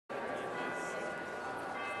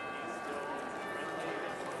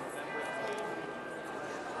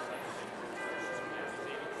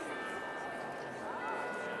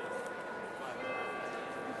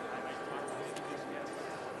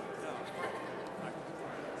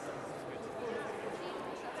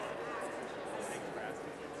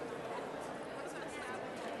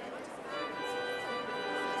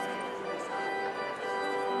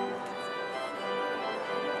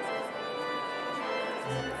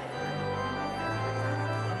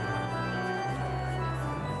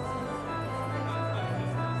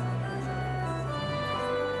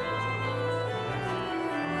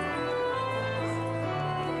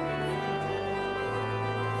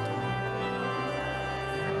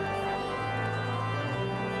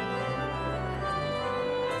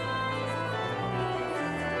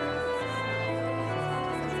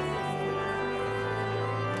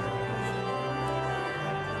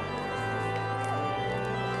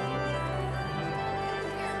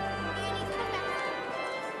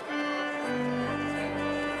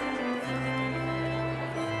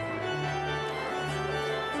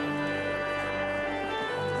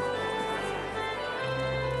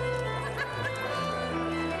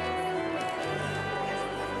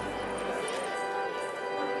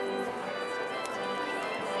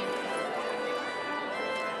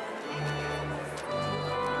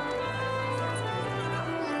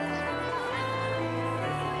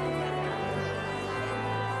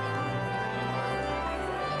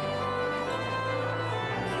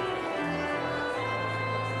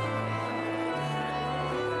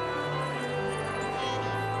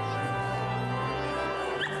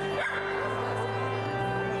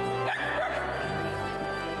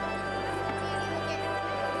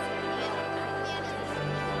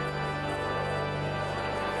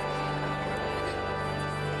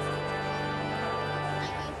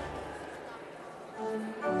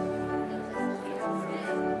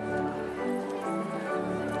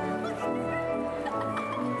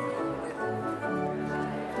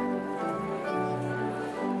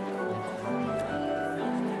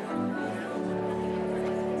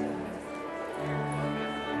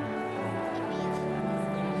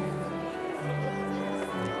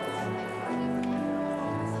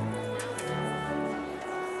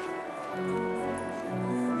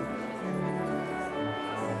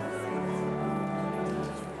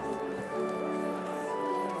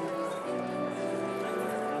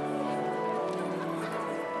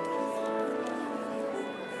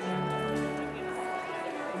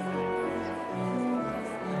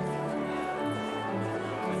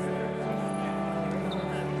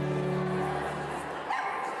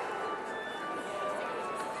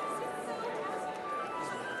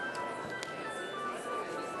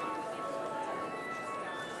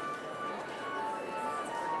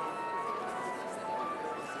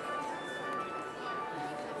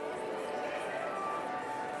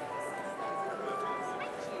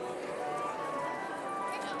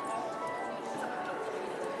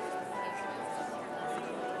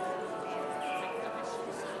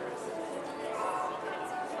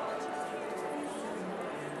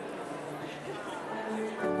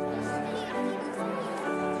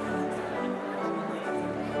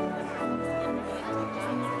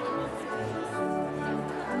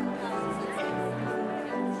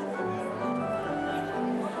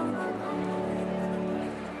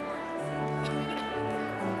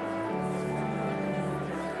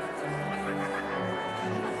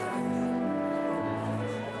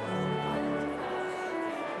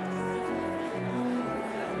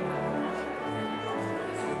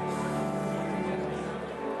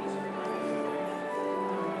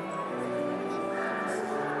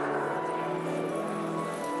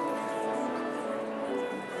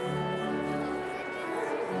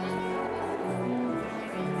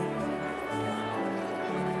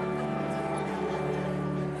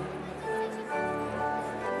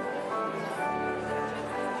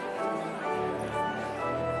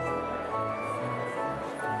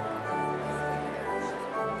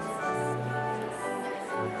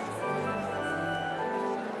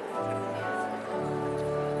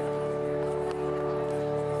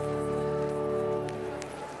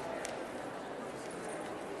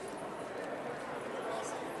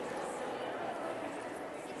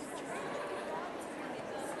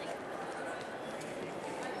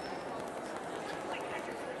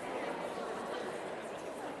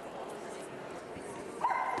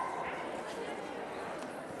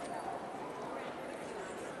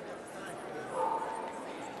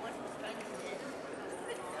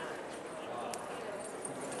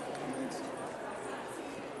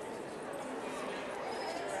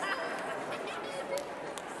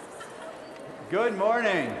Good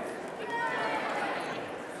morning.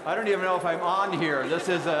 I don't even know if I'm on here. This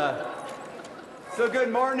is so good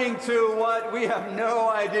morning to what we have no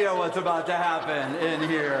idea what's about to happen in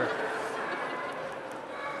here.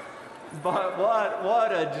 But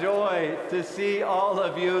what a joy to see all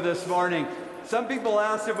of you this morning. Some people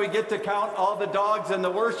asked if we get to count all the dogs in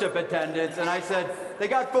the worship attendance, and I said, they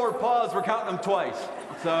got 4 paws, we're counting them twice.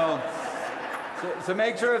 So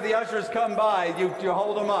make sure if the ushers come by, you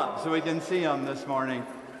hold them up so we can see them this morning.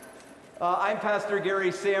 I'm Pastor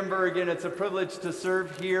Gary Sandberg, and it's a privilege to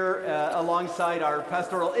serve here alongside our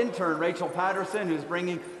pastoral intern, Rachel Patterson, who's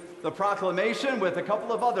bringing the proclamation with a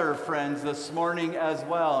couple of other friends this morning as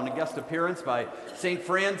well, and a guest appearance by St.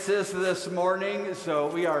 Francis this morning. So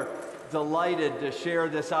we are delighted to share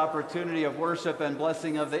this opportunity of worship and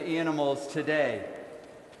blessing of the animals today.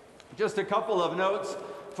 Just a couple of notes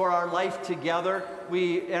for our life together.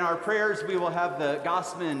 In our prayers, we will have the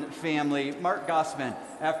Gossman family. Mark Gossman,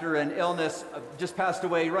 after an illness, just passed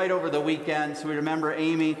away right over the weekend. So we remember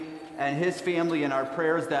Amy and his family in our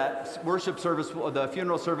prayers. That worship service, the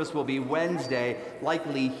funeral service, will be Wednesday,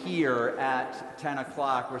 likely here at 10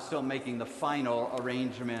 o'clock. We're still making the final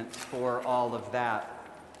arrangements for all of that.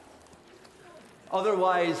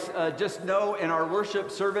 Otherwise, just know in our worship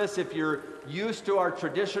service, if you're used to our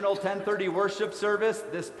traditional 10:30 worship service,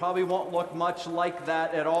 this probably won't look much like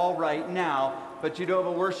that at all right now, but you do have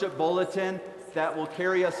a worship bulletin that will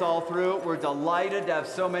carry us all through. We're delighted to have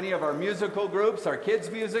so many of our musical groups, our kids'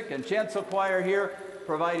 music and chancel choir here,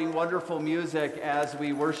 providing wonderful music as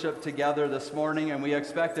we worship together this morning, and we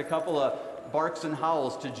expect a couple of barks and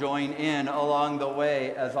howls to join in along the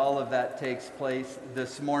way as all of that takes place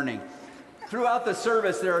this morning. Throughout the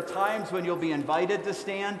service, there are times when you'll be invited to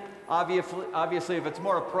stand. Obviously, if it's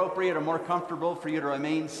more appropriate or more comfortable for you to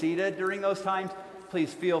remain seated during those times,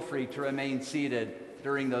 please feel free to remain seated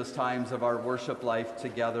during those times of our worship life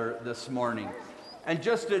together this morning. And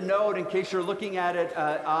just a note, in case you're looking at it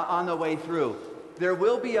on the way through, there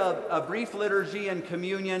will be a brief liturgy and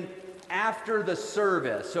communion after the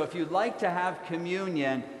service. So if you'd like to have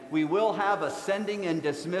communion, we will have a sending and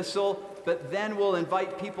dismissal, but then we'll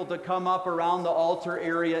invite people to come up around the altar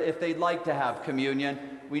area if they'd like to have communion.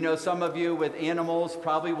 We know some of you with animals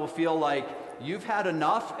probably will feel like you've had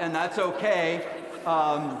enough, and that's okay.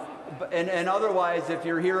 And otherwise, if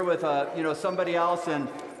you're here with somebody else and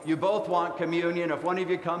you both want communion, if one of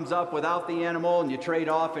you comes up without the animal and you trade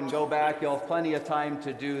off and go back, you'll have plenty of time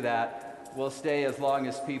to do that. We'll stay as long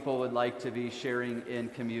as people would like to be sharing in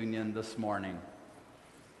communion this morning.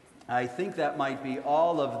 I think that might be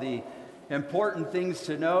all of the important things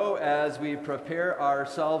to know as we prepare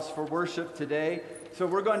ourselves for worship today. So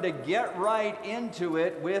we're going to get right into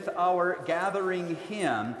it with our gathering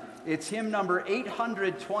hymn. It's hymn number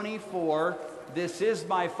 824, This Is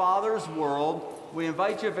My Father's World. We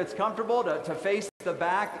invite you, if it's comfortable, to face the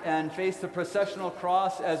back and face the processional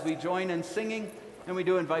cross as we join in singing, and we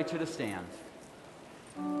do invite you to stand.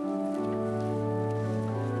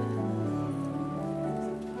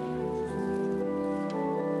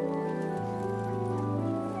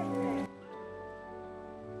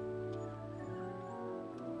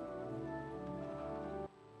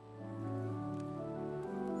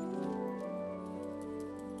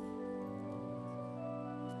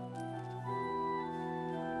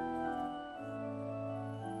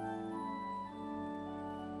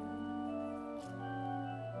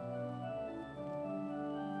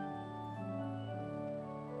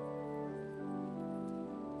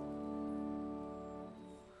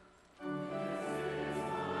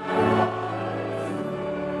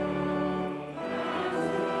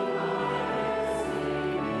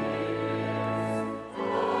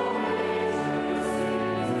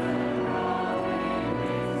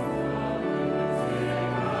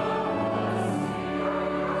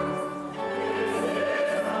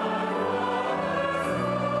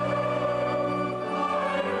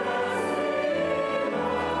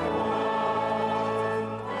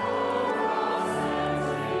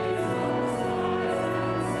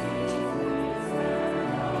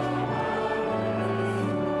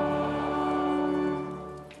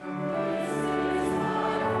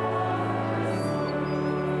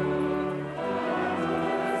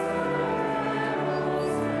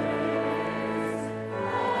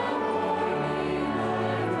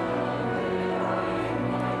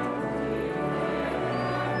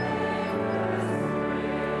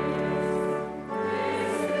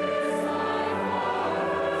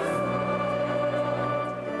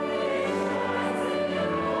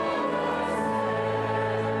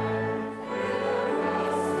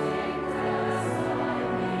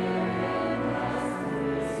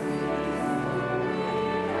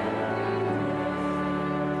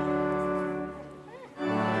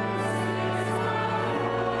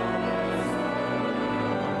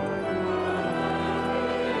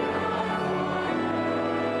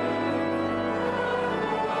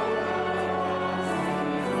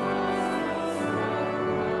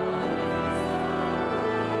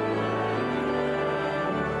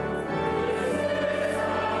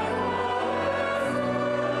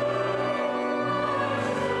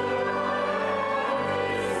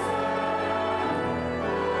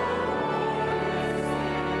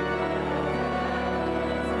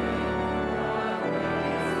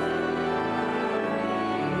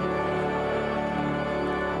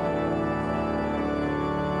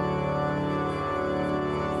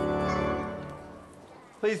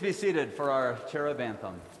 Please be seated for our cherub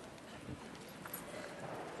anthem.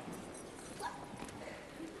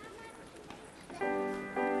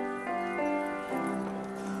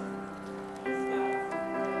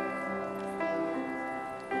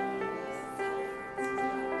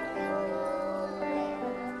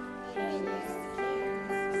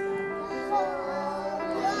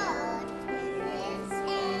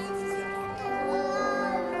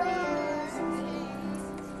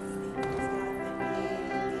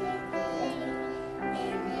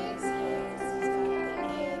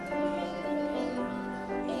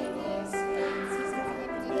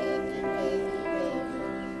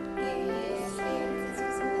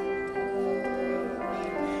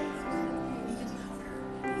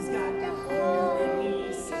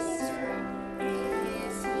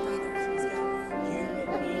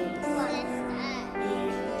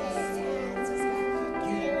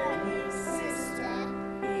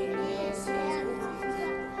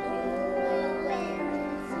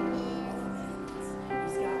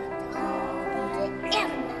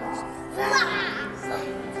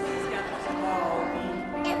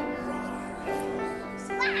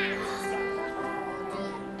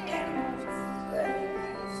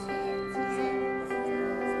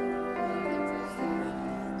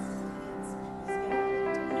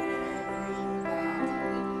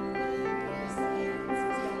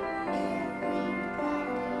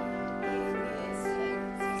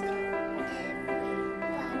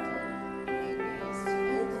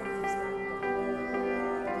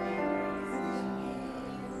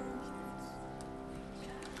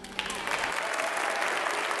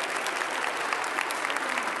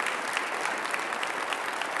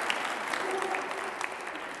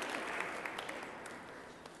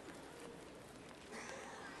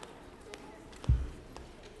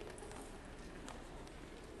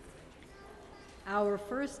 Our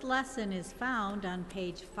first lesson is found on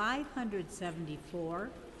page 574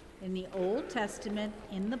 in the Old Testament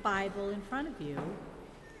in the Bible in front of you.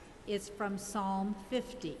 It's from Psalm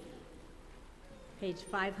 50, page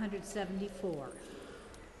 574.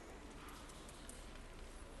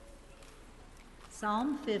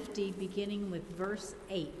 Psalm 50, beginning with verse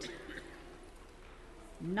 8.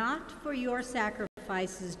 Not for your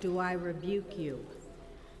sacrifices do I rebuke you.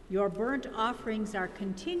 Your burnt offerings are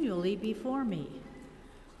continually before me.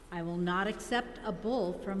 I will not accept a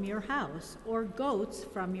bull from your house or goats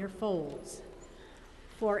from your folds.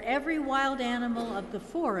 For every wild animal of the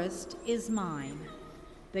forest is mine,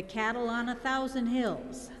 the cattle on 1,000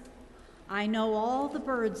 hills. I know all the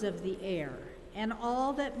birds of the air, and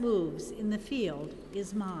all that moves in the field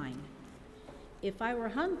is mine. If I were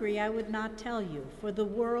hungry, I would not tell you, for the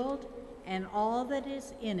world and all that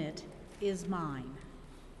is in it is mine.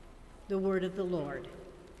 The word of the Lord.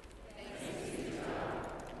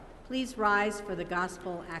 Please rise for the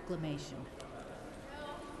gospel acclamation.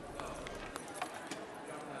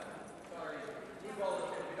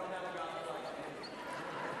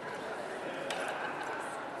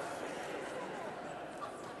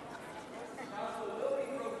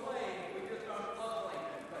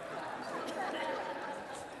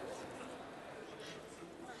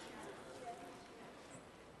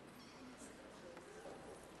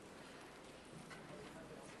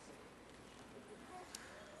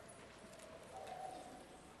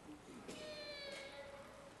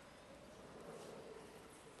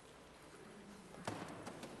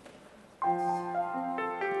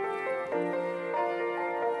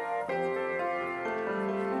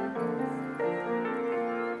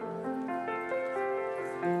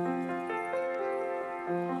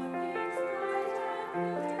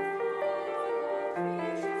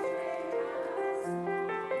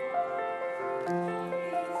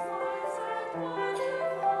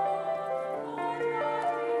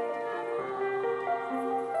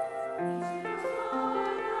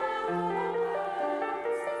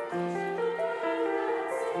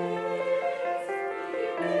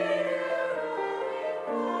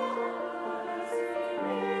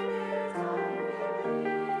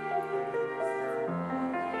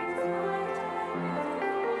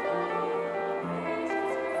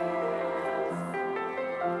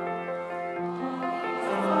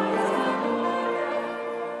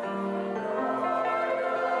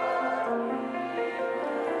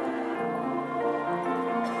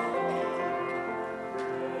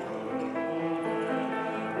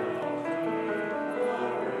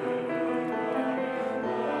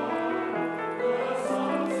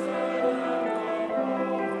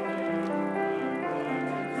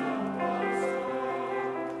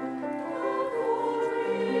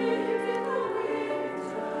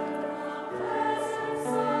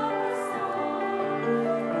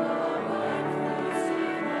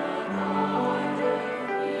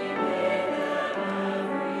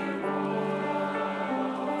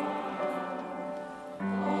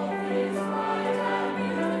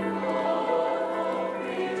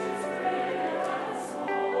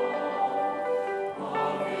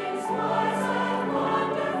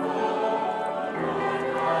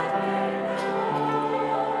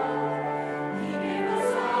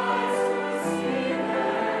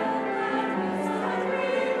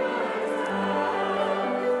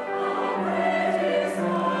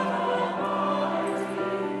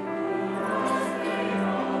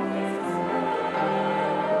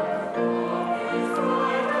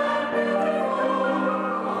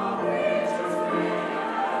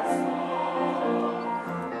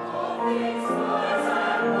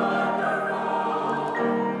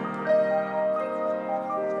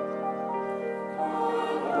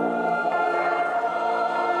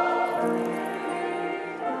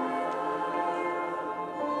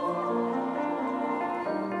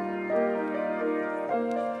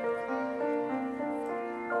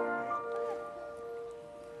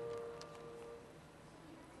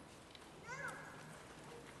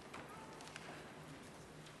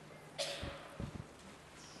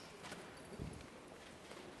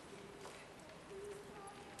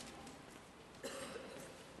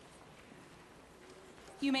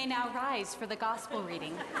 You may now rise for the gospel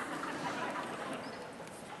reading.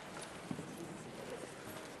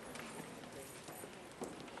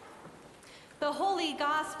 The Holy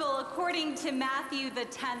Gospel according to Matthew, the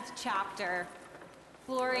 10th chapter.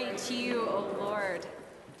 Glory to you, O Lord.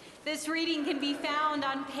 This reading can be found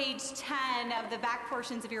on page 10 of the back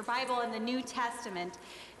portions of your Bible in the New Testament,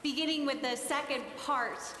 beginning with the second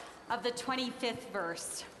part of the 25th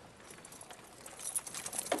verse.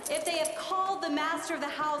 If they have called the master of the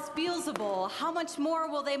house Beelzebul, how much more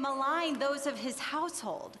will they malign those of his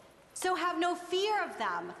household? So have no fear of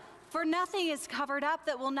them, for nothing is covered up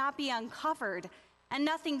that will not be uncovered, and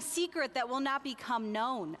nothing secret that will not become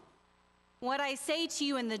known. What I say to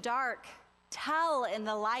you in the dark, tell in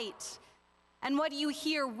the light, and what you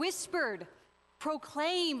hear whispered,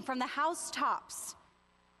 proclaim from the housetops.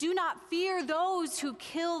 Do not fear those who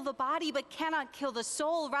kill the body but cannot kill the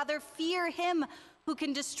soul. Rather, fear him who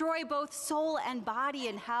can destroy both soul and body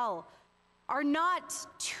in hell. Are not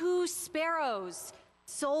 2 sparrows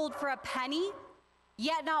sold for a penny?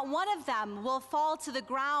 Yet not one of them will fall to the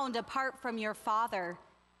ground apart from your Father.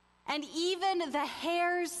 And even the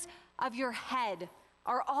hairs of your head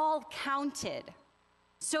are all counted.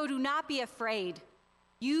 So do not be afraid.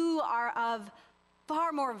 You are of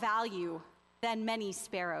far more value than many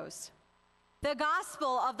sparrows. The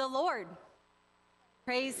gospel of the Lord.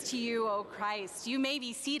 Praise to you, O Christ. You may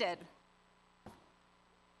be seated.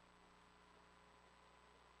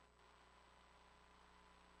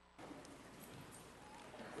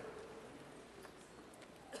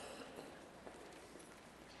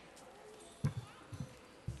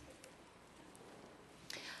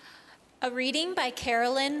 A reading by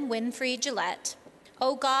Carolyn Winfrey Gillette.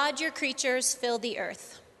 O God, your creatures fill the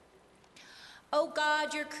earth. O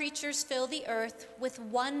God, your creatures fill the earth with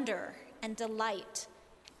wonder and delight,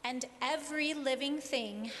 and every living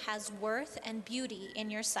thing has worth and beauty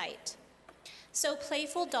in your sight. So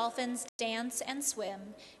playful dolphins dance and swim,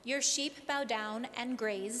 your sheep bow down and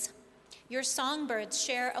graze, your songbirds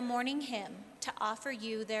share a morning hymn to offer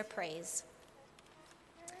you their praise.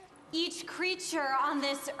 Each creature on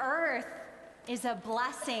this earth is a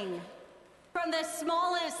blessing. From the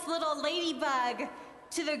smallest little ladybug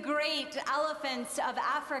to the great elephants of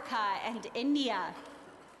Africa and India.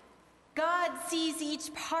 God sees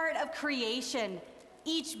each part of creation,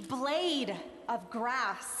 each blade of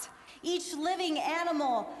grass, each living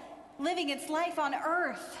animal living its life on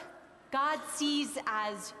earth. God sees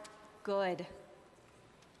as good.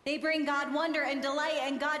 They bring God wonder and delight,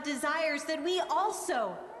 and God desires that we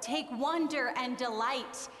also take wonder and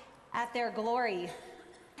delight at their glory.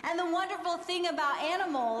 And the wonderful thing about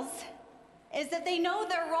animals is that they know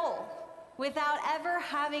their role without ever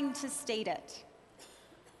having to state it.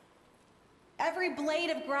 Every blade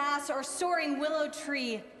of grass or soaring willow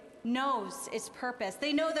tree knows its purpose.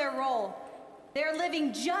 They know their role. They're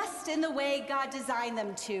living just in the way God designed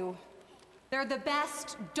them to. They're the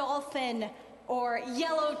best dolphin or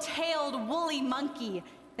yellow-tailed woolly monkey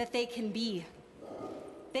that they can be.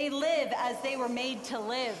 They live as they were made to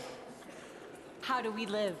live. How do we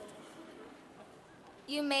live?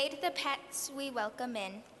 You made the pets we welcome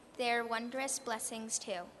in, their wondrous blessings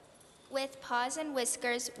too. With paws and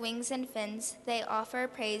whiskers, wings and fins, they offer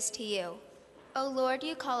praise to you. O Lord,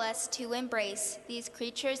 you call us to embrace these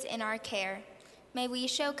creatures in our care. May we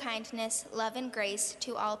show kindness, love, and grace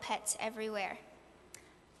to all pets everywhere.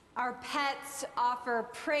 Our pets offer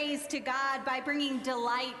praise to God by bringing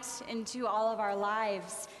delight into all of our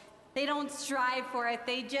lives. They don't strive for it,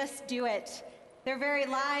 they just do it. Their very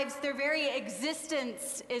lives, their very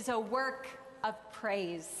existence is a work of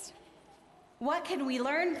praise. What can we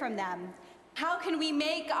learn from them? How can we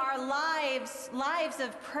make our lives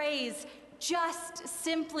of praise just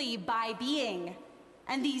simply by being?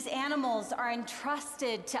 And these animals are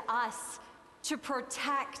entrusted to us to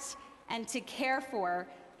protect and to care for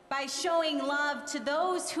by showing love to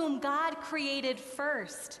those whom God created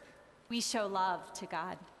first. We show love to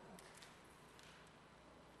God.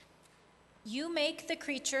 You make the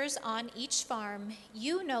creatures on each farm.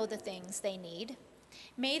 You know the things they need.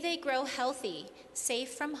 May they grow healthy,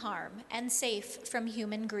 safe from harm, and safe from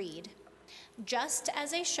human greed. Just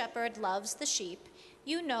as a shepherd loves the sheep,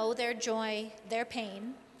 you know their joy, their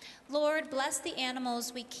pain. Lord, bless the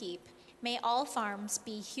animals we keep. May all farms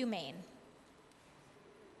be humane.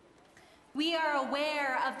 We are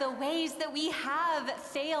aware of the ways that we have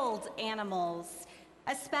failed animals,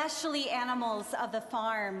 especially animals of the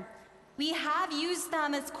farm. We have used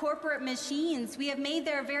them as corporate machines. We have made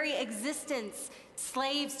their very existence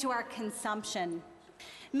slaves to our consumption.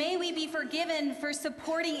 May we be forgiven for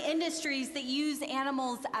supporting industries that use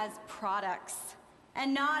animals as products.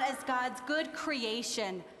 and not as God's good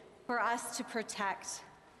creation for us to protect.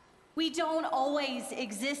 We don't always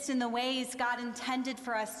exist in the ways God intended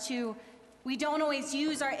for us to. We don't always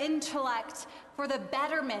use our intellect for the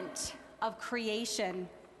betterment of creation.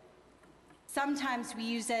 Sometimes we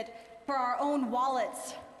use it for our own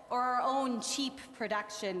wallets or our own cheap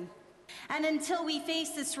production. And until we face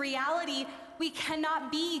this reality, we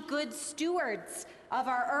cannot be good stewards of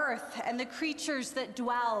our earth and the creatures that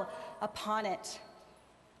dwell upon it.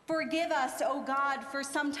 Forgive us, O God, for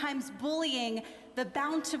sometimes bullying the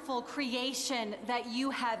bountiful creation that you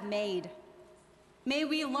have made. May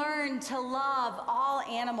we learn to love all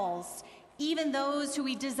animals, even those who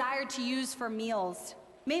we desire to use for meals.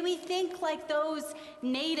 May we think like those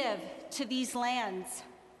native to these lands,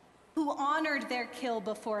 who honored their kill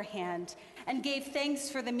beforehand and gave thanks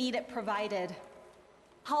for the meat it provided.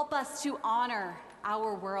 Help us to honor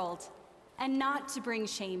our world and not to bring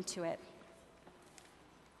shame to it.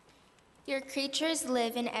 Your creatures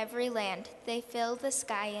live in every land. They fill the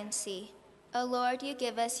sky and sea. O Lord, you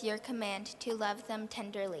give us your command to love them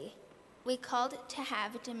tenderly. We called to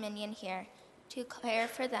have dominion here, to care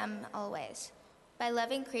for them always. By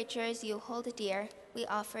loving creatures you hold dear, we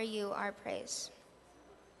offer you our praise.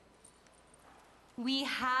 We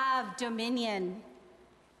have dominion,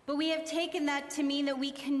 but we have taken that to mean that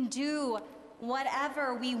we can do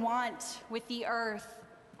whatever we want with the earth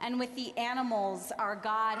and with the animals our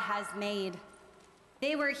God has made.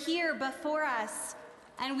 They were here before us,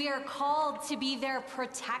 and we are called to be their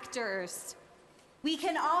protectors. We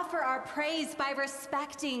can offer our praise by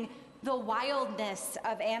respecting the wildness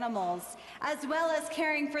of animals, as well as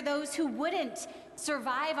caring for those who wouldn't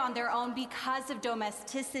survive on their own because of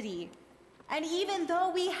domesticity. And even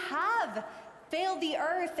though we have failed the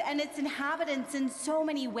earth and its inhabitants in so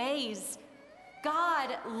many ways,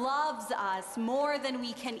 God loves us more than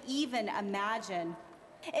we can even imagine.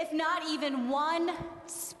 If not even one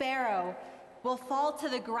sparrow will fall to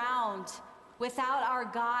the ground without our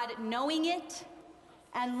God knowing it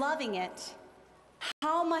and loving it,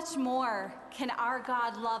 how much more can our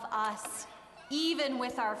God love us, even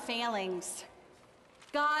with our failings?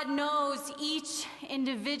 God knows each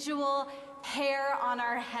individual hair on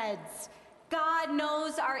our heads. God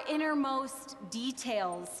knows our innermost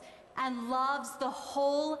details and loves the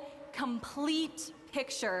whole, complete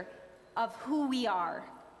picture of who we are.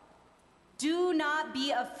 Do not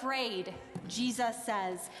be afraid, Jesus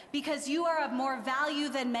says, because you are of more value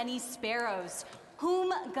than many sparrows,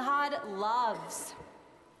 whom God loves.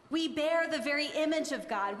 We bear the very image of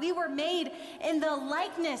God. We were made in the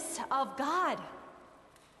likeness of God.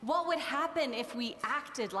 What would happen if we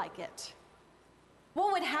acted like it?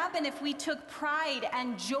 What would happen if we took pride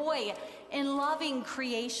and joy in loving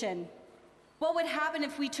creation? What would happen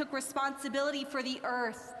if we took responsibility for the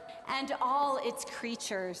earth and all its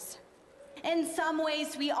creatures? In some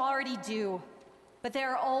ways, we already do, but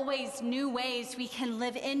there are always new ways we can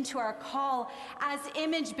live into our call as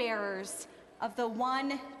image bearers of the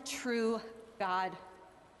one true God.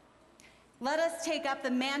 Let us take up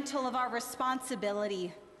the mantle of our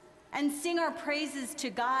responsibility and sing our praises to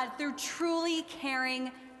God through truly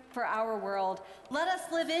caring for our world. Let us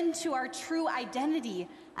live into our true identity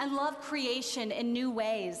and love creation in new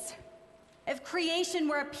ways. If creation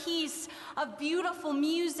were a piece of beautiful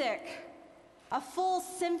music, a full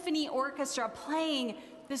symphony orchestra playing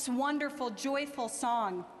this wonderful, joyful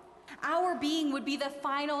song, our being would be the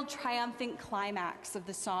final triumphant climax of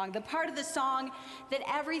the song, the part of the song that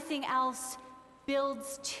everything else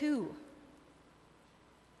builds to.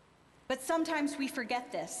 But sometimes we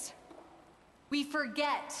forget this. We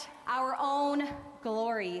forget our own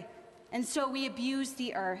glory, and so we abuse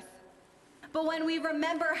the earth. But when we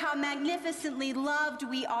remember how magnificently loved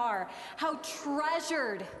we are, how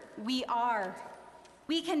treasured we are,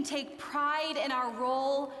 we can take pride in our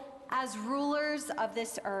role as rulers of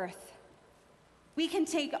this earth. We can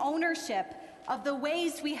take ownership of the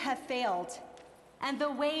ways we have failed and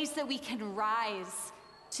the ways that we can rise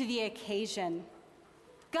to the occasion.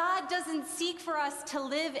 God doesn't seek for us to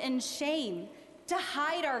live in shame, to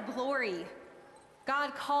hide our glory.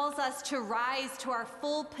 God calls us to rise to our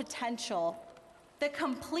full potential, the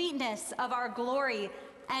completeness of our glory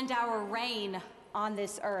and our reign on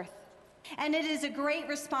this earth. And it is a great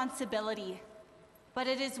responsibility, but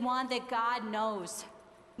it is one that God knows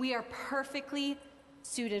we are perfectly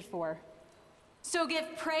suited for. So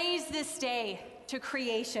give praise this day to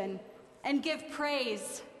creation and give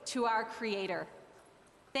praise to our Creator.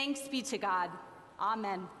 Thanks be to God.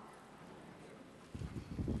 Amen.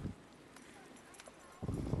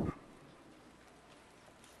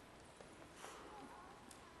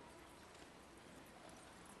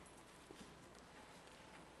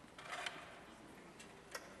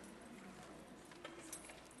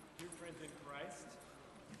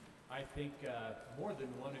 I think more than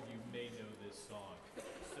one of you may know this song.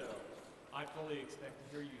 So I fully expect to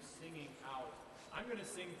hear you singing out. I'm going to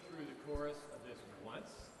sing through the chorus of this once,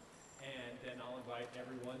 and then I'll invite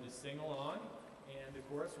everyone to sing along. And the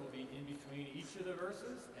chorus will be in between each of the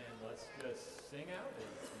verses, and let's just sing out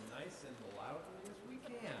as nice and loudly as we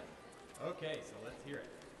can. Okay, so let's hear it.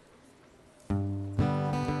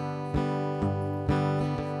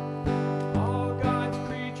 All God's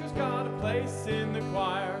creatures got a place in the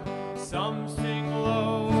choir. Some sing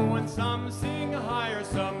low and some sing higher.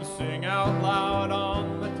 Some sing out loud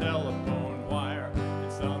on the telephone wire.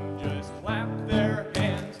 And some just clap their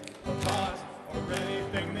hands or pause or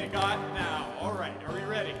anything they got now. All right, are we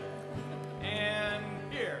ready? And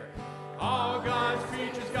here. All God's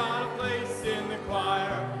creatures got a place in the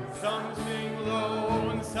choir. Some sing low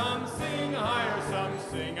and some sing higher. Some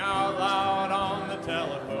sing out loud on the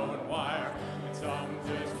telephone wire. And some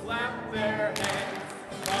just clap their hands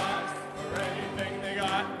or pause for anything they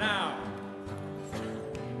got now.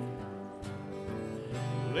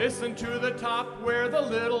 Listen to the top where the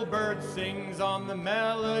little bird sings on the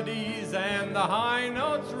melodies and the high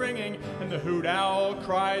notes ringing, and the hoot owl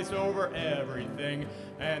cries over everything,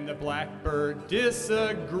 and the blackbird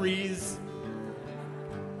disagrees.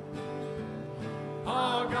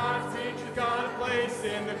 All God's creatures got a place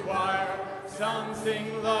in the choir. Some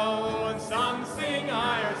sing low and some sing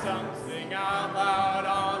higher. Some sing out loud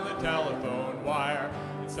on the telephone wire.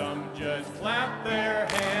 And some just clap their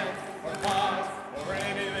hands or pause for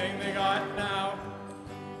anything they got now.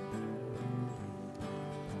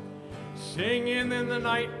 Singing in the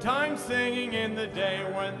nighttime, singing in the day,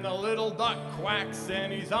 when the little duck quacks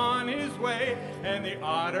and he's on his way, and the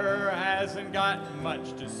otter hasn't got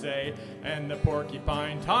much to say, and the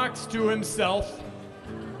porcupine talks to himself.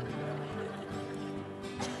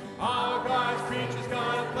 All God's creatures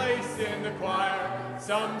got a place in the choir.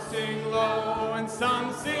 Some sing low and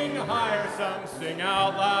some sing higher. Some sing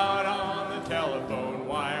out loud on the telephone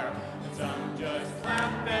wire. And some just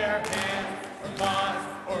clap their hands or pause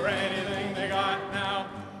or anything they got now.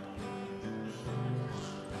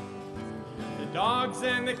 The dogs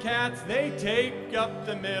and the cats, they take up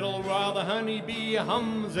the middle, while the honeybee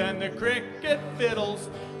hums and the cricket fiddles.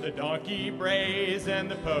 The donkey brays and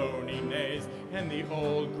the pony neighs, and the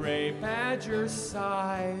old gray badger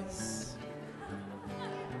sighs.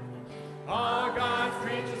 All God's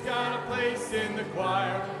creatures got a place in the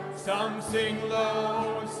choir. Some sing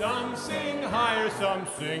low and some sing higher. Some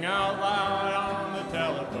sing out loud on the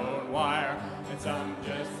telephone wire. And some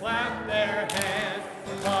just clap their hands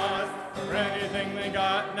or pause for anything they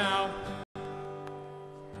got now.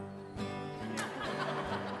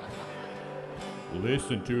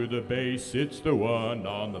 Listen to the bass, it's the one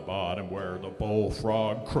on the bottom where the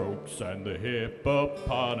bullfrog croaks and the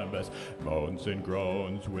hippopotamus moans and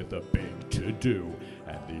groans with a big to-do,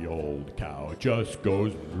 and the old cow just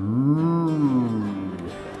goes moo.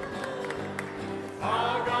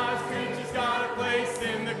 All God's creatures got a place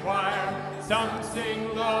in the choir. Some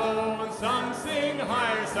sing low and some sing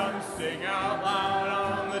higher. Some sing out loud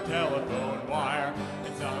on the telephone wire.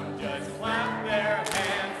 And some just clap their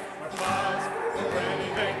hands or pause for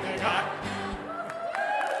anything they got.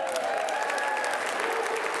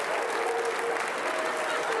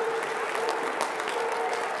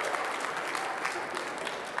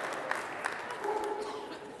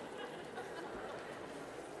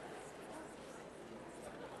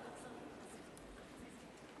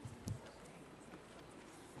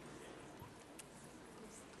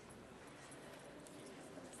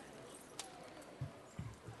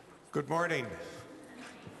 Good morning.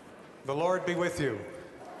 The Lord be with you.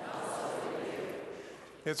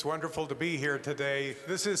 It's wonderful to be here today.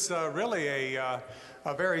 This is really a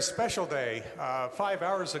very special day. 5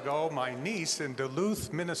 hours ago, my niece in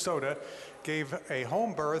Duluth, Minnesota, gave a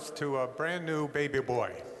home birth to a brand new baby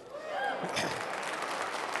boy.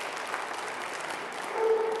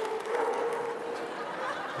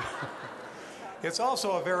 It's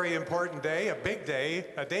also a very important day, a big day,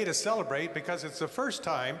 a day to celebrate, because it's the first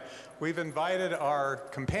time we've invited our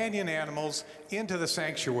companion animals into the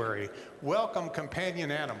sanctuary. Welcome, companion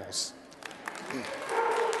animals.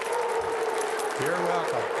 You're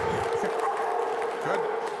welcome.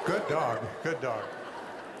 Good dog, good dog.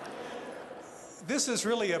 This is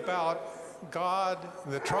really about God,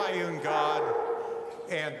 the triune God,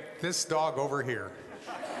 and this dog over here.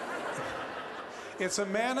 It's a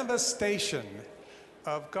manifestation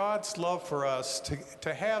of God's love for us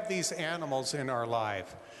to have these animals in our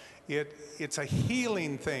life. It's a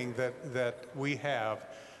healing thing that we have,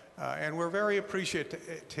 and we're very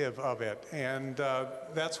appreciative of it. And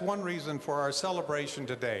that's one reason for our celebration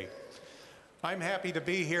today. I'm happy to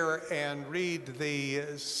be here and read the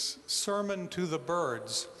Sermon to the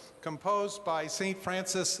Birds, composed by St.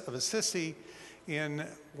 Francis of Assisi in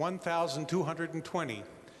 1220.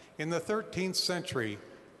 In the 13th century,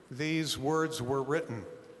 these words were written.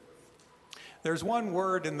 There's one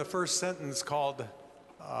word in the first sentence called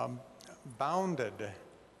bounded.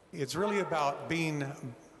 It's really about being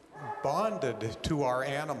bonded to our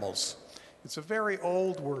animals. It's a very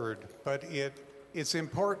old word, but it's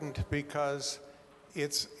important because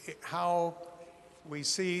it's how we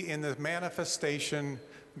see in the manifestation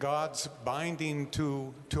God's binding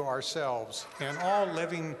to ourselves and all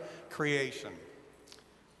living creation.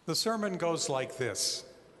 The sermon goes like this.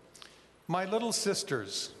 My little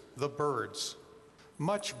sisters, the birds,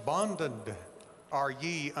 much bonded are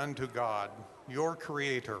ye unto God, your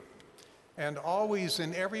Creator, and always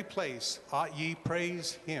in every place ought ye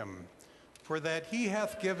praise him, for that he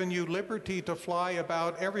hath given you liberty to fly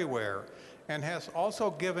about everywhere, and has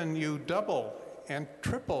also given you double and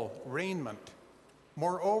triple raiment.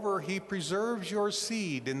 Moreover, he preserves your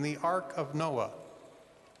seed in the ark of Noah,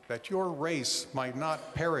 that your race might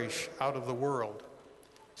not perish out of the world.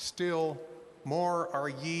 Still more are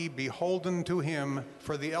ye beholden to him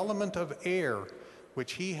for the element of air,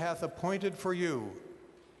 which he hath appointed for you.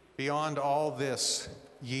 Beyond all this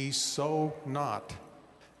ye sow not,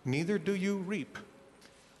 neither do you reap,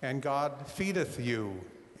 and God feedeth you,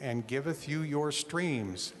 and giveth you your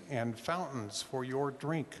streams and fountains for your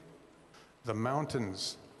drink, the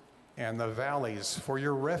mountains and the valleys for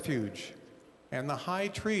your refuge, and the high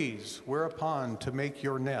trees whereupon to make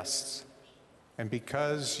your nests. And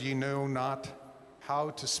because ye know not how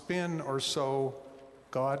to spin or sew,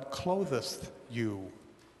 God clotheth you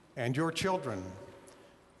and your children.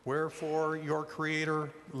 Wherefore your Creator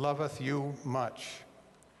loveth you much,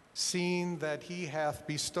 seeing that he hath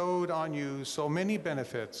bestowed on you so many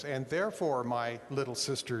benefits. And therefore, my little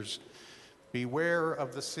sisters, beware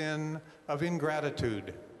of the sin of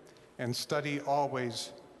ingratitude, and study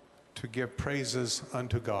always to give praises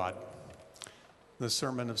unto God. The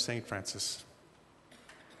Sermon of St. Francis.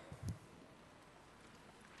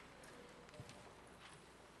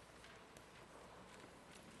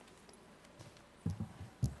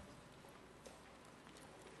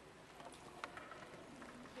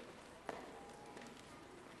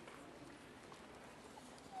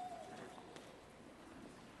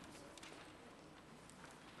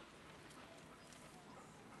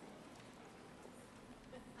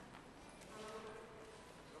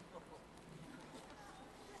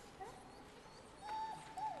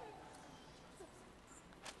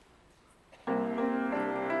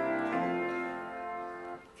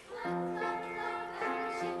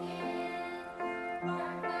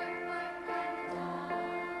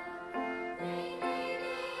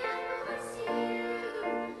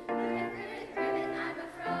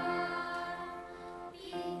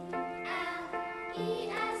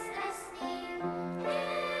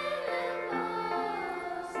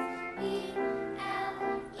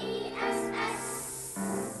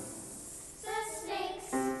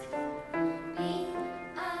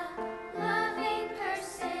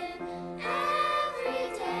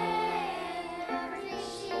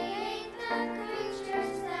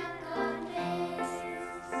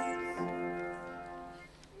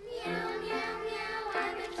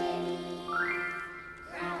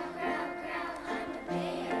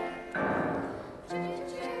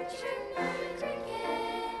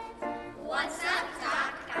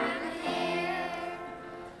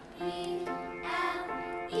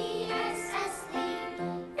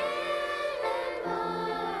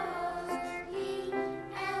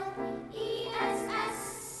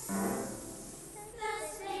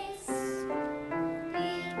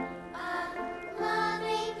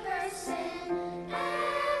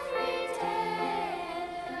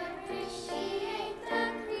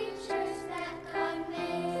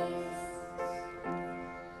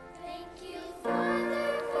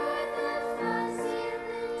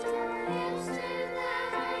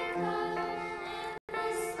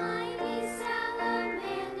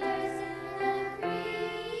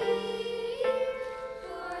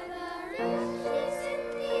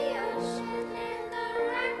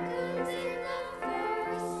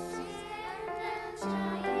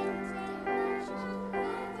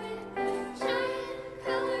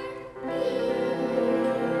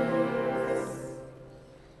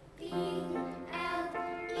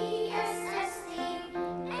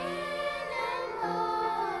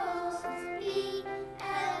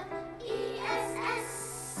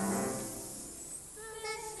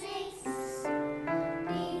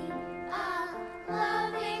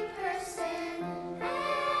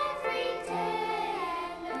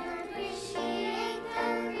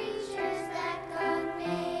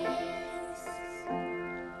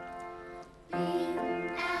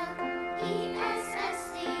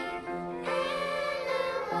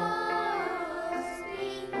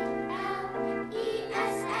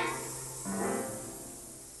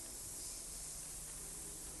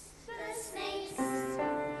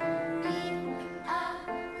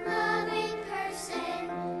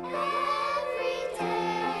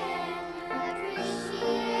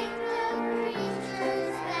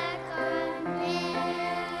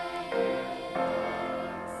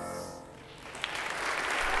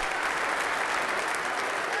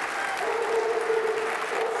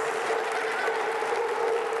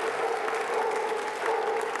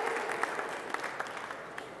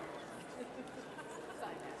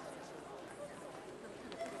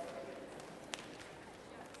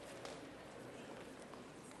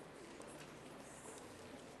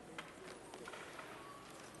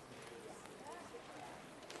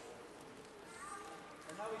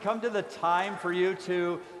 come to the time for you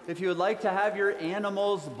to, if you would like to have your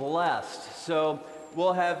animals blessed. So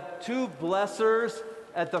we'll have 2 blessers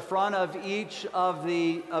at the front of each of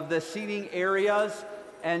the seating areas.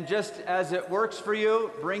 And just as it works for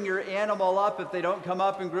you, bring your animal up. If they don't come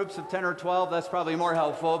up in groups of 10 or 12, that's probably more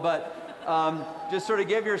helpful. But just sort of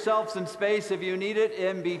give yourself some space if you need it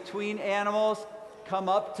in between animals. Come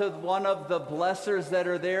up to one of the blessers that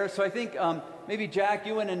are there. So I think maybe Jack,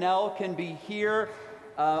 you and Annelle can be here.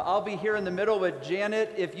 I'll be here in the middle with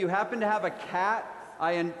Janet. If you happen to have a cat,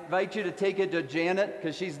 I invite you to take it to Janet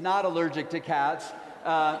because she's not allergic to cats.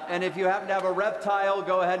 And if you happen to have a reptile,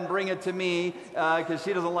 go ahead and bring it to me because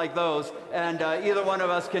she doesn't like those. And either one of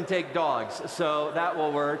us can take dogs, so that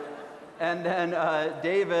will work. And then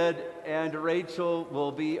David and Rachel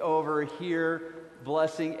will be over here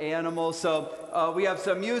blessing animals. So we have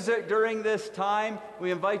some music during this time.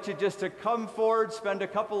 We invite you just to come forward, spend a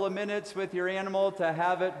couple of minutes with your animal to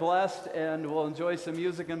have it blessed, and we'll enjoy some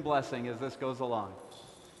music and blessing as this goes along.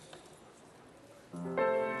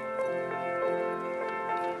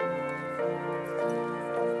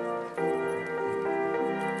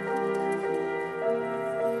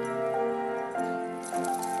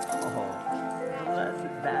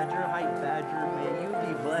 Badger, hi Badger, may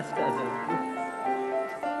you be blessed as a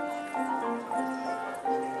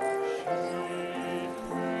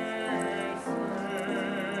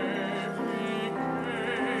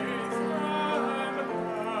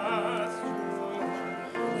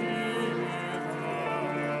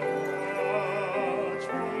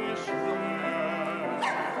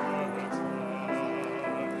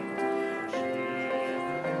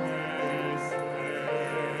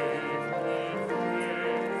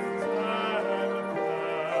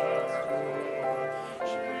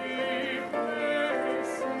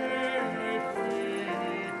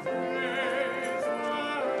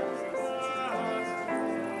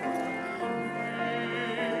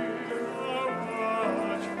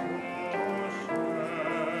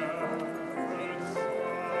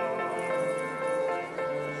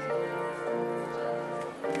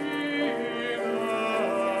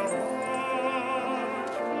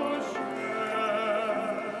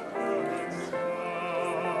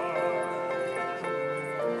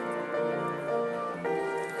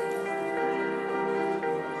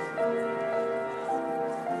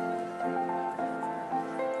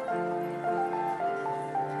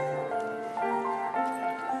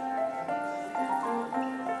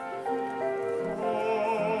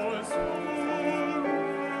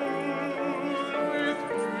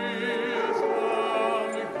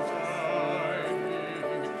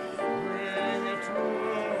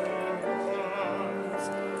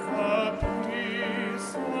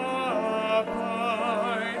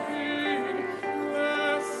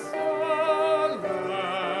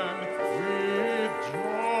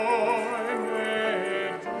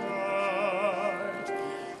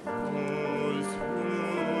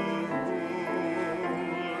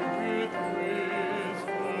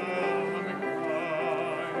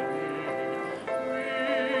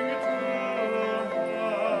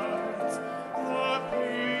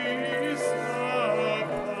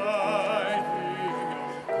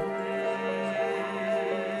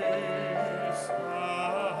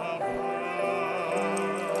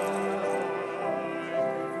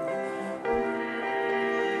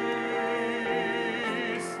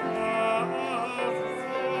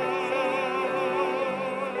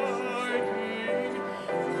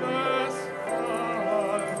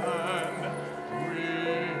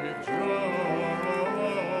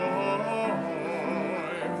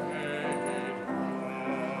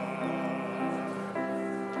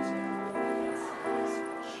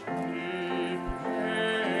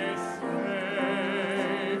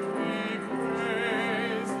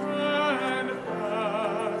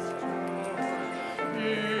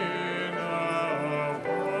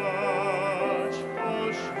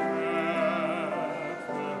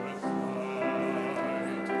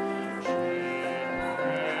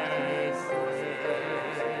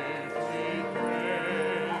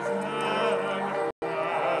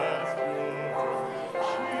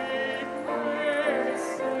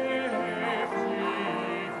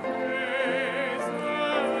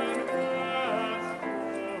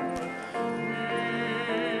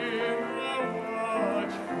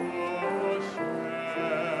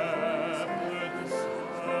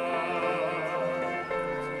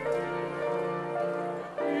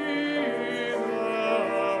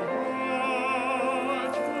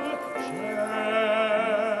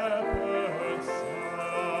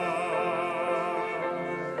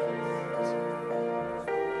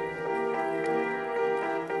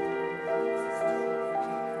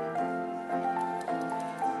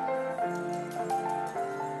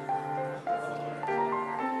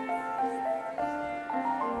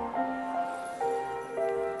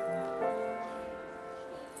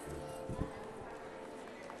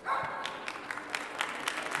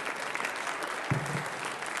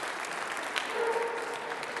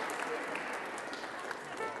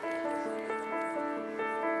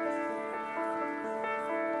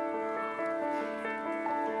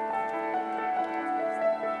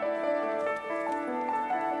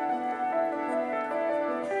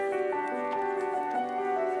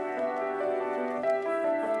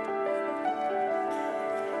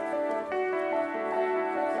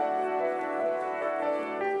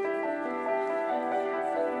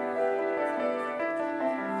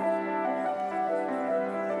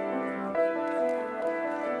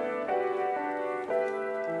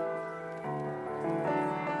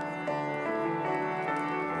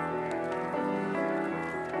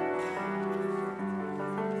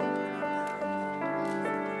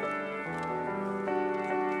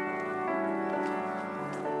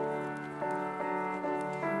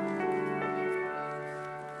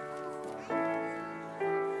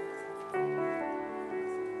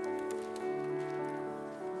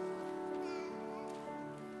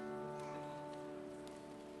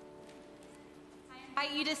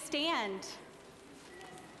invite you to stand.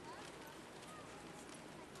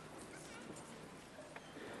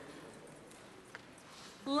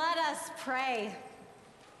 Let us pray.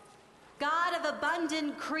 God of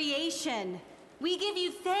abundant creation, we give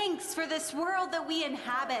you thanks for this world that we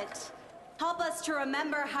inhabit. Help us to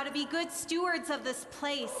remember how to be good stewards of this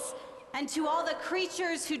place and to all the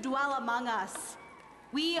creatures who dwell among us.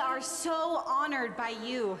 We are so honored by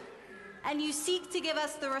you, and you seek to give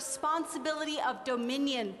us the responsibility of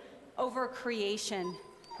dominion over creation.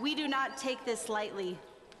 We do not take this lightly.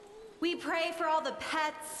 We pray for all the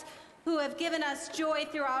pets who have given us joy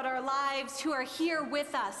throughout our lives, who are here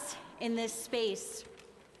with us in this space.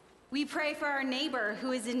 We pray for our neighbor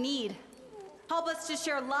who is in need. Help us to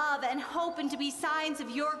share love and hope and to be signs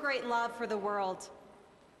of your great love for the world.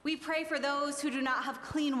 We pray for those who do not have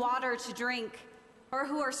clean water to drink or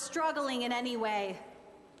who are struggling in any way.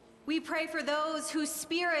 We pray for those whose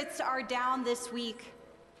spirits are down this week.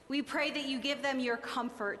 We pray that you give them your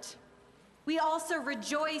comfort. We also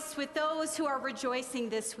rejoice with those who are rejoicing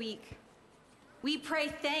this week. We pray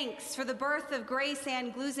thanks for the birth of Grace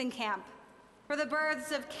Ann Glusenkamp, for the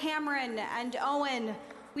births of Cameron and Owen.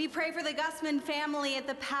 We pray for the Gusman family at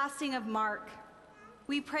the passing of Mark.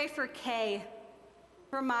 We pray for Kay,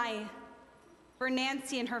 for Mai, for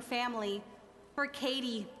Nancy and her family, for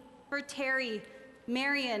Katie, for Terry,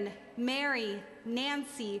 Marion, Mary,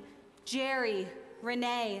 Nancy, Jerry,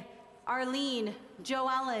 Renee, Arlene,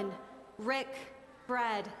 Joellen, Rick,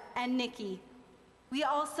 Fred, and Nikki. We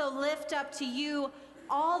also lift up to you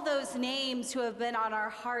all those names who have been on our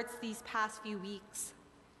hearts these past few weeks.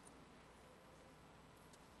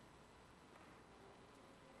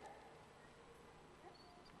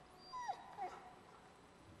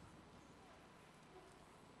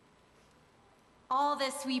 All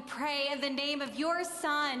this we pray in the name of your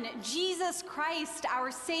Son, Jesus Christ,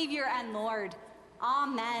 our Savior and Lord.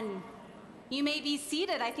 Amen. You may be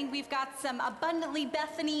seated. I think we've got some Abundantly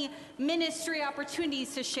Bethany ministry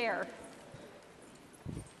opportunities to share.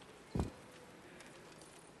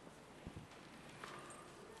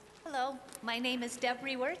 Hello, my name is Deb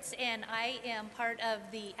Rewerts, and I am part of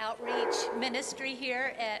the outreach ministry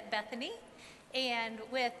here at Bethany. And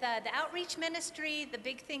with the outreach ministry, the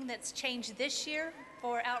big thing that's changed this year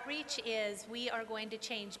for outreach is we are going to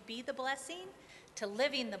change Be the Blessing to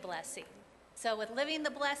Living the Blessing. So with Living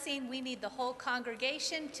the Blessing, we need the whole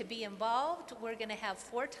congregation to be involved. We're going to have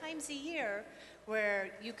 4 times a year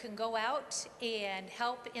where you can go out and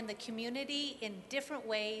help in the community in different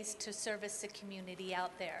ways to service the community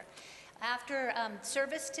out there. After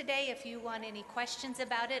service today, if you want any questions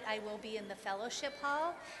about it, I will be in the fellowship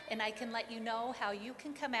hall, and I can let you know how you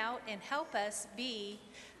can come out and help us be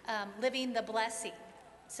living the blessing.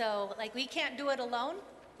 So, like, we can't do it alone.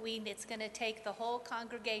 It's going to take the whole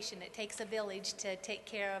congregation. It takes a village to take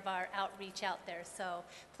care of our outreach out there. So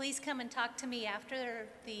please come and talk to me after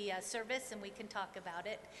the service, and we can talk about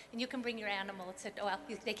it. And you can bring your animal.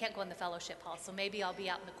 They can't go in the fellowship hall, so maybe I'll be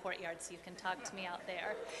out in the courtyard so you can talk to me out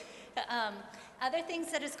there. Other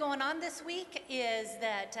things that is going on this week is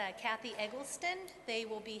that Kathy Eggleston, they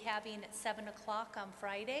will be having at 7 o'clock on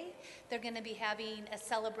Friday. They're going to be having a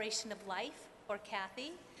celebration of life for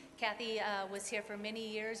Kathy. Kathy was here for many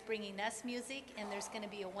years bringing us music, and there's going to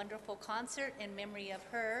be a wonderful concert in memory of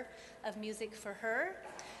her, of music for her.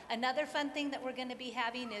 Another fun thing that we're going to be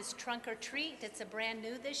having is Trunk or Treat. It's a brand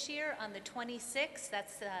new this year on the 26th.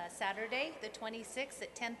 That's Saturday, the 26th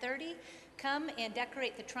at 10:30. Come and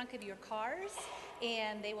decorate the trunk of your cars,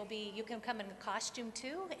 and you can come in a costume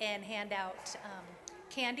too and hand out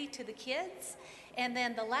candy to the kids. And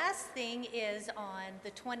then the last thing is on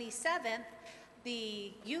the 27th,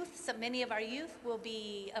 the youth, many of our youth will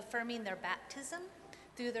be affirming their baptism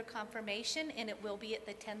through their confirmation, and it will be at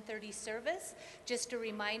the 10:30 service. Just a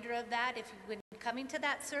reminder of that, if you've been coming to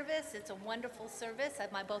that service, it's a wonderful service.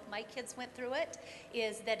 Both my kids went through it,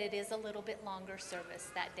 is that it is a little bit longer service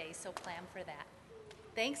that day, so plan for that.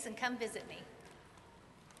 Thanks, and come visit me.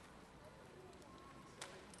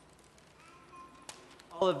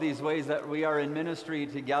 All of these ways that we are in ministry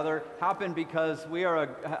together happen because we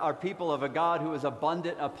are people of a God who is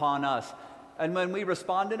abundant upon us. And when we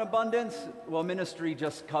respond in abundance, well, ministry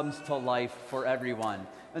just comes to life for everyone.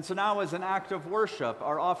 And so now, as an act of worship,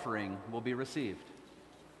 our offering will be received.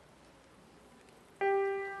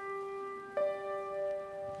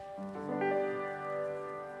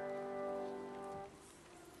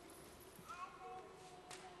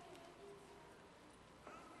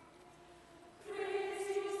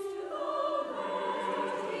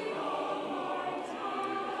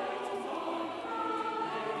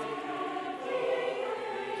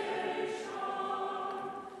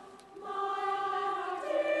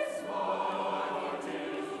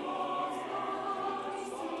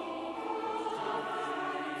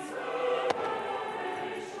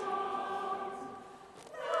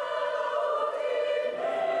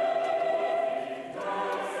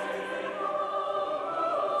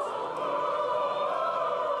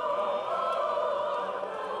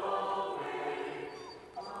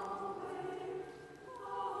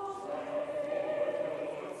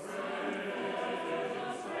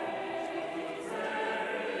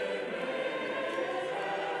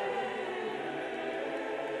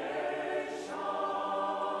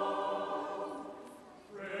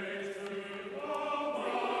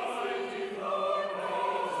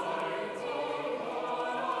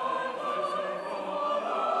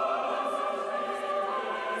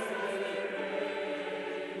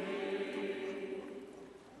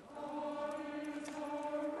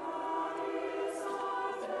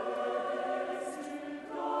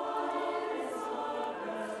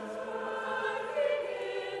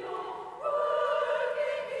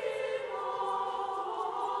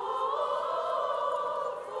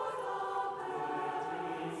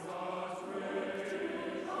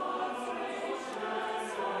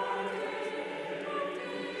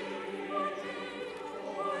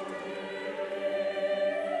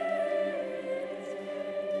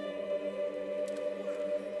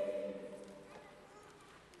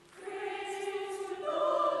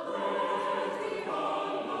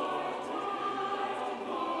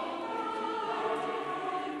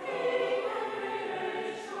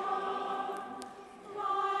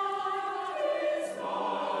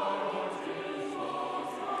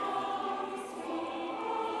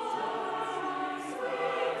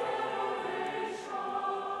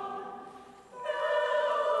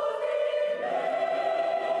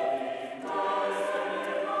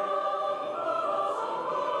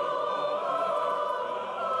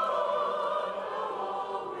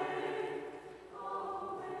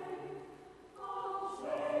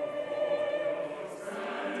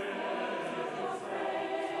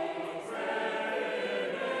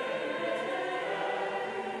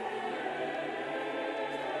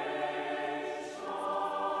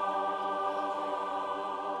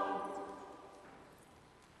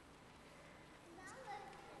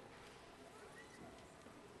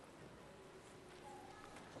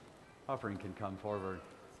 offering can come forward.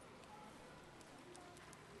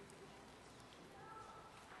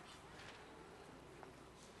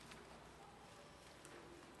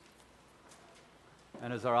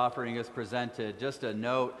 And as our offering is presented, just a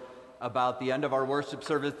note about the end of our worship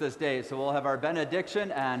service this day. So we'll have our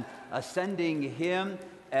benediction and ascending hymn,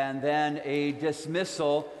 and then a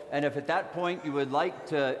dismissal. And if at that point you would like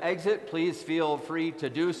to exit, please feel free to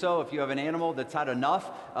do so. If you have an animal that's had enough,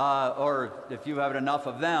 or if you have enough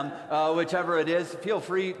of them, whichever it is, feel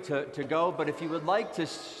free to go. But if you would like to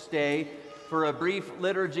stay for a brief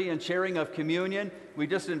liturgy and sharing of communion, we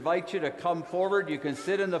just invite you to come forward. You can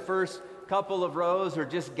sit in the first couple of rows or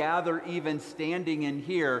just gather even standing in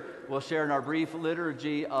here. We'll share in our brief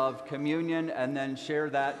liturgy of communion and then share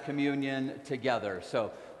that communion together.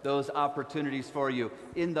 So those opportunities for you.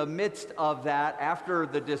 In the midst of that, after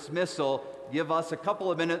the dismissal, give us a couple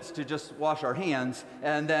of minutes to just wash our hands,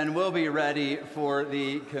 and then we'll be ready for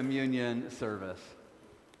the communion service.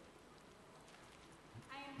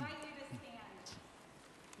 I invite you to stand.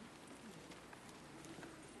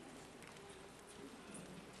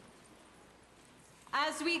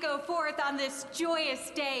 As we go forth on this joyous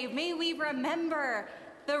day, may we remember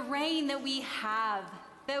the reign that we have,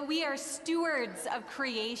 that we are stewards of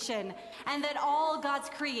creation, and that all God's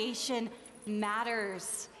creation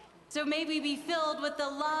matters. So may we be filled with the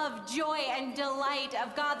love, joy, and delight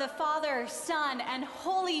of God the Father, Son, and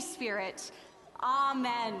Holy Spirit.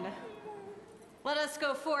 Amen. Let us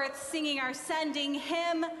go forth singing our sending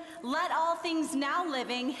hymn, Let All Things Now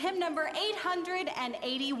Living, hymn number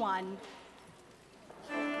 881.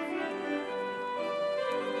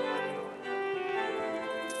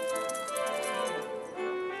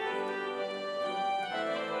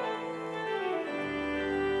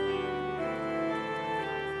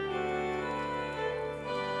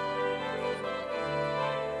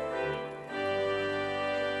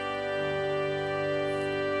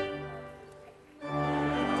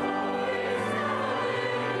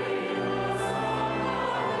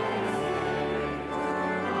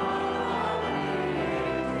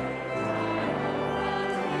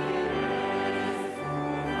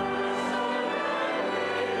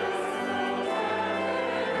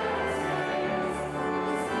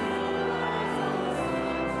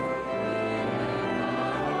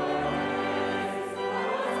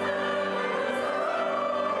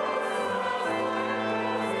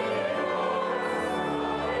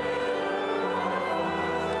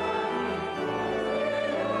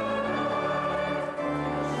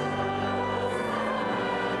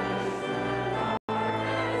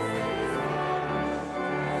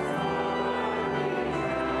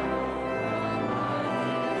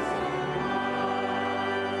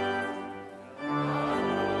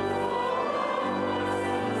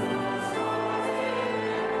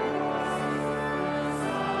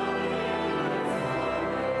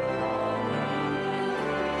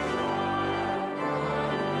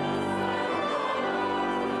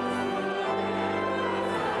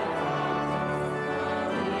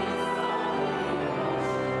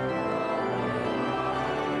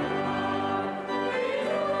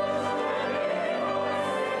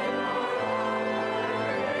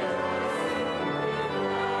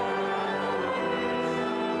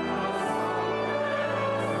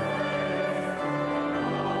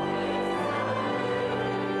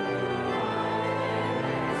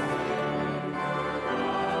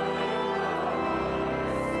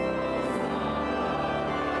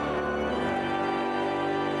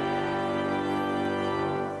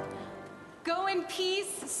 In peace,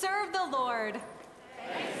 serve the Lord.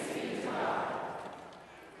 Thanks be to God.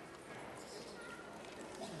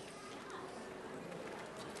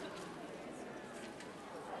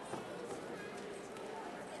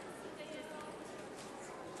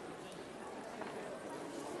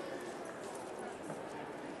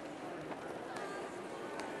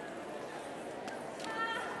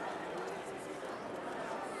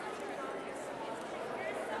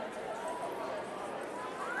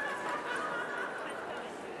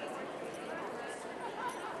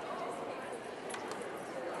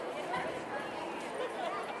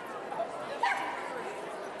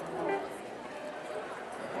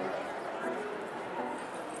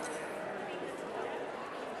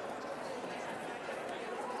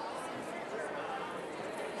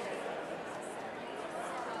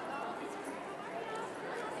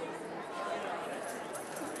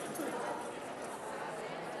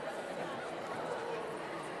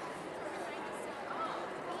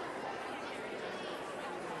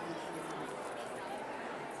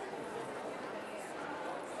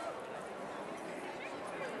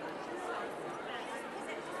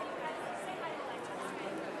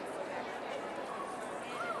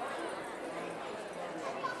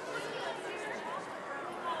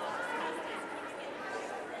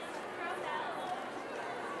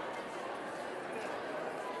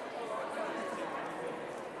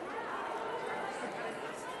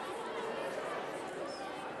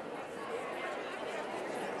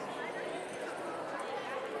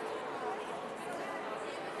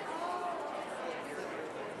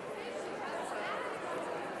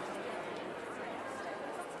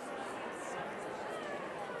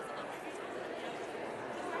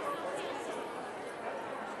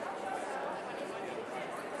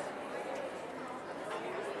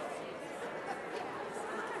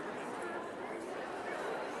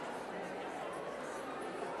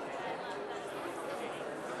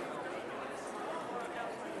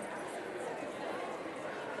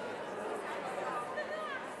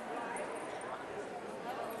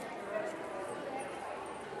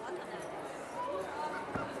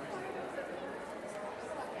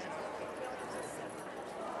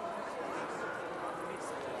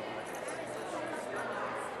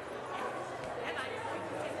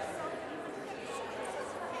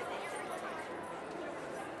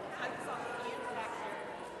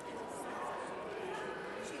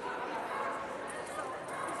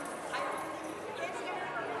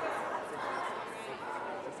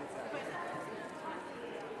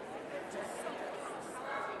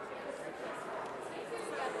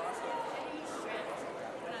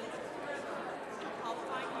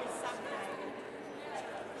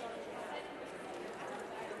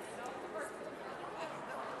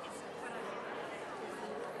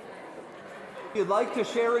 If you'd like to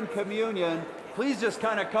share in communion, please just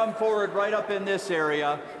kind of come forward right up in this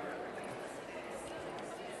area.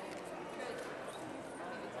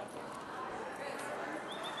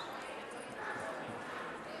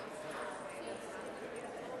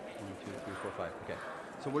 One, two, three, four, five. Okay.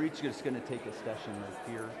 So we're each just going to take a session right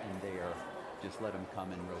here and there. Just let them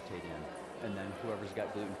come and rotate in. And then whoever's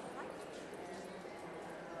got gluten.